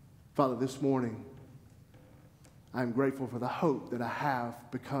 Father, this morning, I'm grateful for the hope that I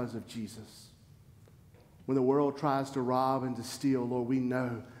have because of Jesus. When the world tries to rob and to steal, Lord, we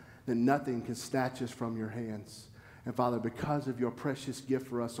know that nothing can snatch us from your hands. And Father, because of your precious gift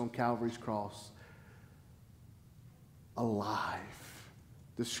for us on Calvary's cross, alive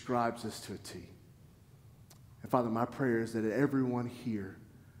describes us to a T. And Father, my prayer is that everyone here,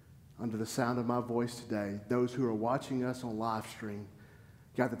 under the sound of my voice today, those who are watching us on live stream,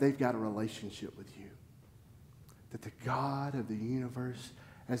 God, that they've got a relationship with you. That the God of the universe,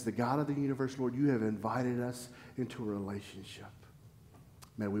 as the God of the universe, Lord, you have invited us into a relationship.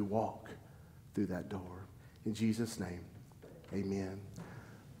 May we walk through that door. In Jesus' name, amen.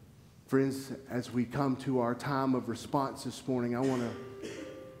 Friends, as we come to our time of response this morning, I want to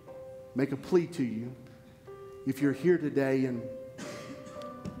make a plea to you. If you're here today and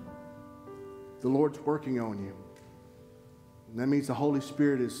the Lord's working on you. And that means the Holy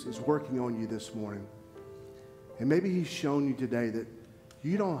Spirit is working on you this morning. And maybe he's shown you today that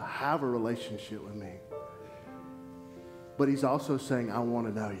you don't have a relationship with me. But he's also saying, I want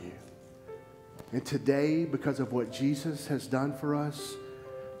to know you. And today, because of what Jesus has done for us,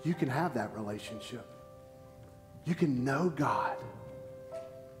 you can have that relationship. You can know God.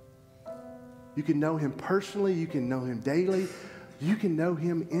 You can know him personally. You can know him daily. You can know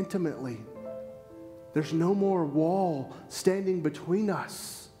him intimately. There's no more wall standing between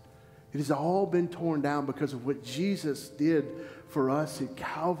us. It has all been torn down because of what Jesus did for us at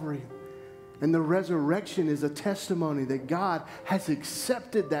Calvary. And the resurrection is a testimony that God has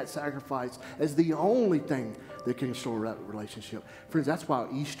accepted that sacrifice as the only thing that can restore that relationship. Friends, that's why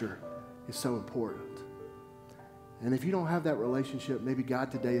Easter is so important. And if you don't have that relationship, maybe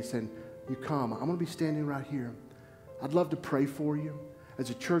God today is saying, you come. I'm going to be standing right here. I'd love to pray for you. As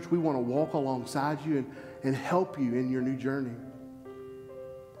a church, we want to walk alongside you and help you in your new journey.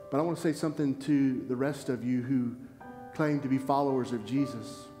 But I want to say something to the rest of you who claim to be followers of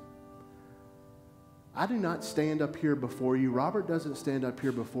Jesus. I do not stand up here before you. Robert doesn't stand up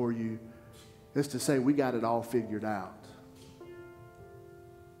here before you as to say we got it all figured out.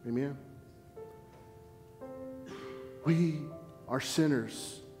 Amen? We are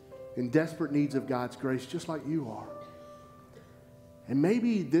sinners in desperate needs of God's grace, just like you are. And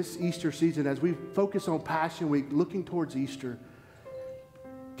maybe this Easter season, as we focus on Passion Week, looking towards Easter,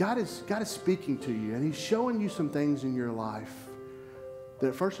 God is speaking to you, and he's showing you some things in your life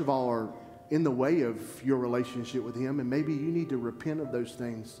that, first of all, are in the way of your relationship with him, and maybe you need to repent of those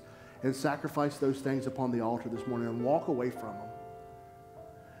things and sacrifice those things upon the altar this morning and walk away from them.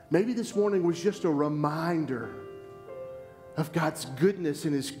 Maybe this morning was just a reminder of God's goodness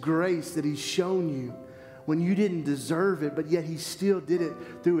and his grace that he's shown you when you didn't deserve it, but yet he still did it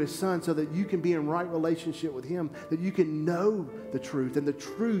through his son so that you can be in right relationship with him, that you can know the truth, and the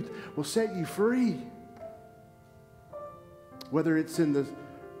truth will set you free. Whether it's in the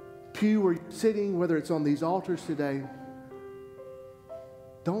pew where you're sitting, whether it's on these altars today,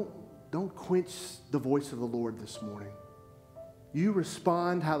 don't quench the voice of the Lord this morning. You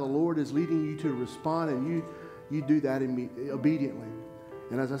respond how the Lord is leading you to respond, and you do that obediently.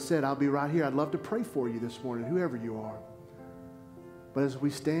 And as I said, I'll be right here. I'd love to pray for you this morning, whoever you are. But as we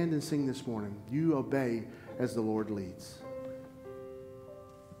stand and sing this morning, you obey as the Lord leads.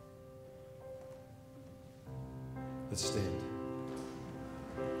 Let's stand.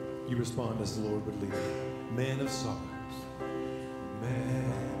 You respond as the Lord would lead. Man of sorrows.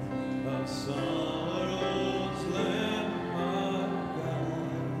 Man of sorrows, Lamb of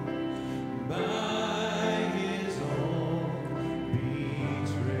God, by his own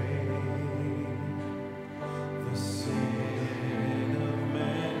betrayed, the sin of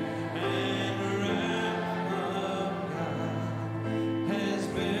man and wrath of God has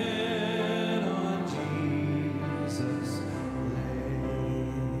been on Jesus laid.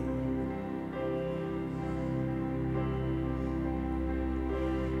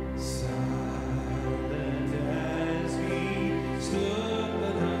 Silent as he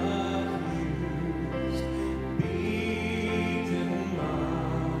stood unused, beaten,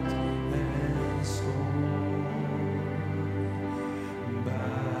 mocked, and scorned,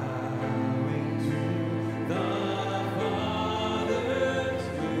 bowing to the Father's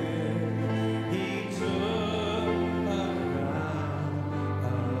will, he took a crown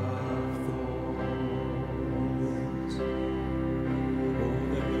of thorns.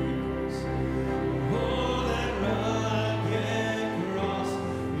 Oh, that rugged cross,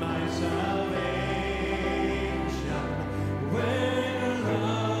 my salvation, where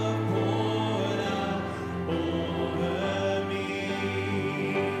love poured out over me.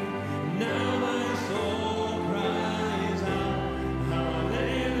 Now my soul cries out,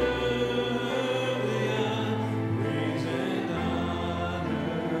 hallelujah, praise and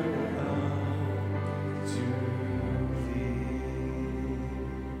honor unto thee.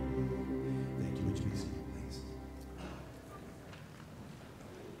 Thank you. Would you be seated, please?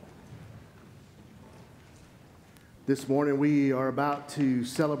 This morning we are about to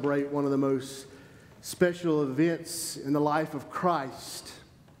celebrate one of the most special events in the life of Christ.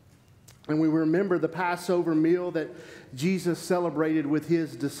 And we remember the Passover meal that Jesus celebrated with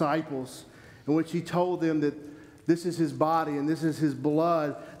his disciples, in which he told them that this is his body and this is his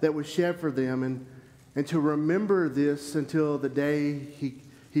blood that was shed for them, and to remember this until the day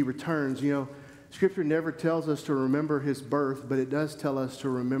he returns. You know, Scripture never tells us to remember his birth, but it does tell us to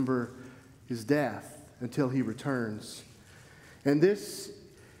remember his death until he returns. And this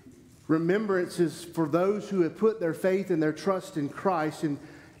remembrance is for those who have put their faith and their trust in Christ. And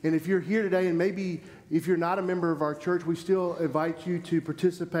And if you're here today, and maybe if you're not a member of our church, we still invite you to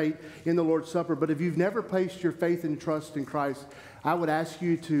participate in the Lord's Supper. But if you've never placed your faith and trust in Christ, I would ask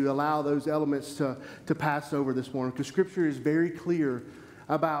you to allow those elements to pass over this morning, because Scripture is very clear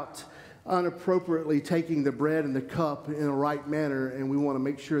about unappropriately taking the bread and the cup in a right manner, and we want to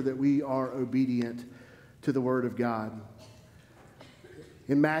make sure that we are obedient to the Word of God.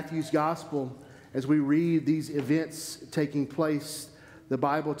 In Matthew's Gospel, as we read these events taking place, the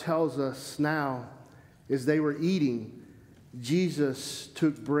Bible tells us now, as they were eating, Jesus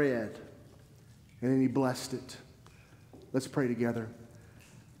took bread and then he blessed it. Let's pray together.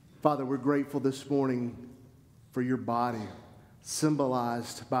 Father, we're grateful this morning for your body,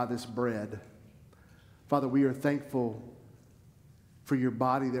 symbolized by this bread. Father, we are thankful for your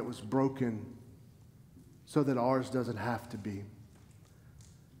body that was broken so that ours doesn't have to be.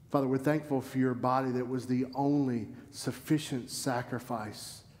 Father, we're thankful for your body that was the only sufficient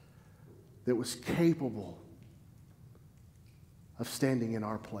sacrifice that was capable of standing in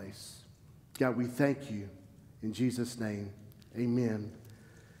our place. God, we thank you in Jesus' name. Amen.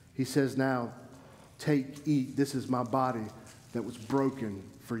 He says now, take, eat. This is my body that was broken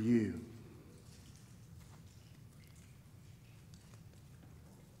for you.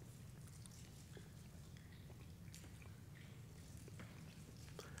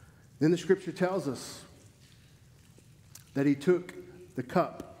 Then the scripture tells us that he took the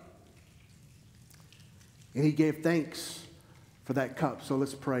cup and he gave thanks for that cup. So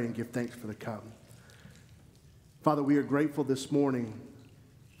let's pray and give thanks for the cup. Father, we are grateful this morning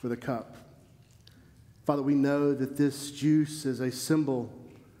for the cup. Father, we know that this juice is a symbol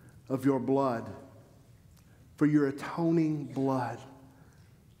of your blood, for your atoning blood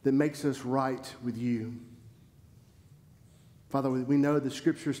that makes us right with you. Father, we know the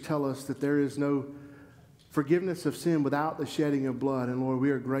scriptures tell us that there is no forgiveness of sin without the shedding of blood. And Lord,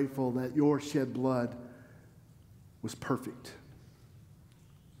 we are grateful that your shed blood was perfect,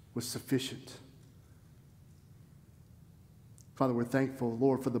 was sufficient. Father, we're thankful,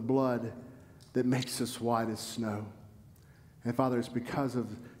 Lord, for the blood that makes us white as snow. And Father, it's because of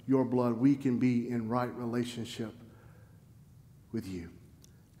your blood we can be in right relationship with you.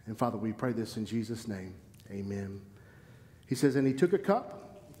 And Father, we pray this in Jesus' name. Amen. He says, and he took a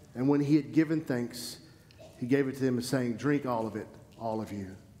cup, and when he had given thanks, he gave it to them, saying, drink all of it, all of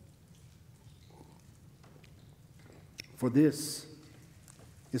you. For this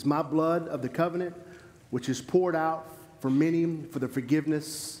is my blood of the covenant, which is poured out for many for the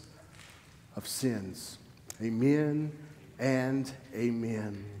forgiveness of sins. Amen and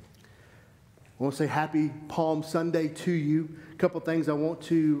amen. I want to say happy Palm Sunday to you. A couple things I want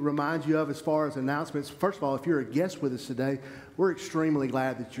to remind you of as far as announcements. First of all, if you're a guest with us today, we're extremely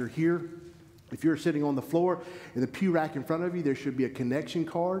glad that you're here. If you're sitting on the floor, in the pew rack in front of you, there should be a connection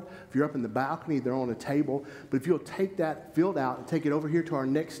card. If you're up in the balcony, they're on a table. But if you'll take that filled out and take it over here to our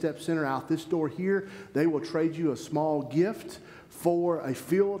Next Step Center out this door here, they will trade you a small gift for a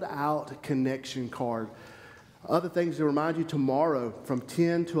filled out connection card. Other things to remind you, tomorrow from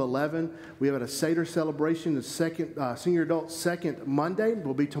 10 to 11, we have a Seder celebration, the second senior adult second Monday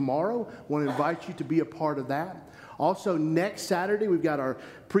will be tomorrow. I want to invite you to be a part of that. Also, next Saturday, we've got our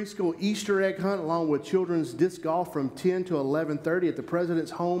preschool Easter egg hunt along with children's disc golf from 10 to 11:30 at the President's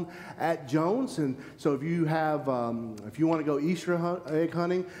Home at Jones. And so if you have, if you want to go Easter egg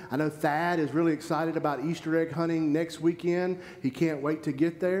hunting, I know Thad is really excited about Easter egg hunting next weekend. He can't wait to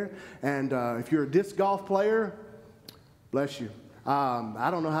get there. And if you're a disc golf player, bless you. I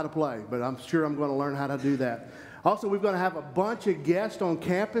don't know how to play, but I'm sure I'm going to learn how to do that. Also, we're going to have a bunch of guests on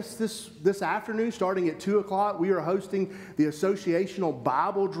campus this afternoon, starting at 2 o'clock. We are hosting the Associational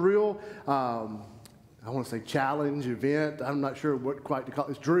Bible Drill, I want to say challenge, event. I'm not sure what quite to call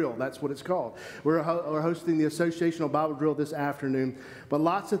it. It's drill. That's what it's called. We're hosting the Associational Bible Drill this afternoon. But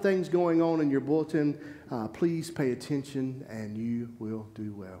lots of things going on in your bulletin. Please pay attention, and you will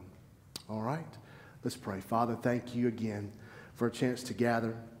do well. All right? Let's pray. Father, thank you again for a chance to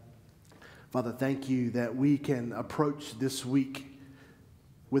gather. Father, thank you that we can approach this week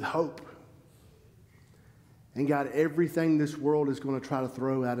with hope. And God, everything this world is going to try to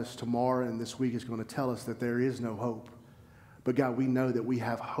throw at us tomorrow and this week is going to tell us that there is no hope. But God, we know that we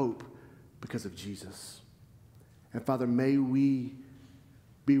have hope because of Jesus. And Father, may we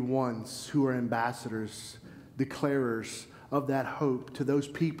be ones who are ambassadors, declarers of that hope to those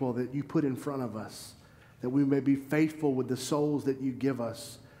people that you put in front of us, that we may be faithful with the souls that you give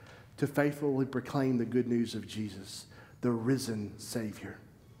us, to faithfully proclaim the good news of Jesus, the risen Savior.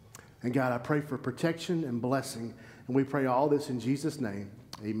 And God, I pray for protection and blessing, and we pray all this in Jesus' name.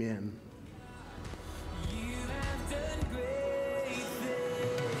 Amen.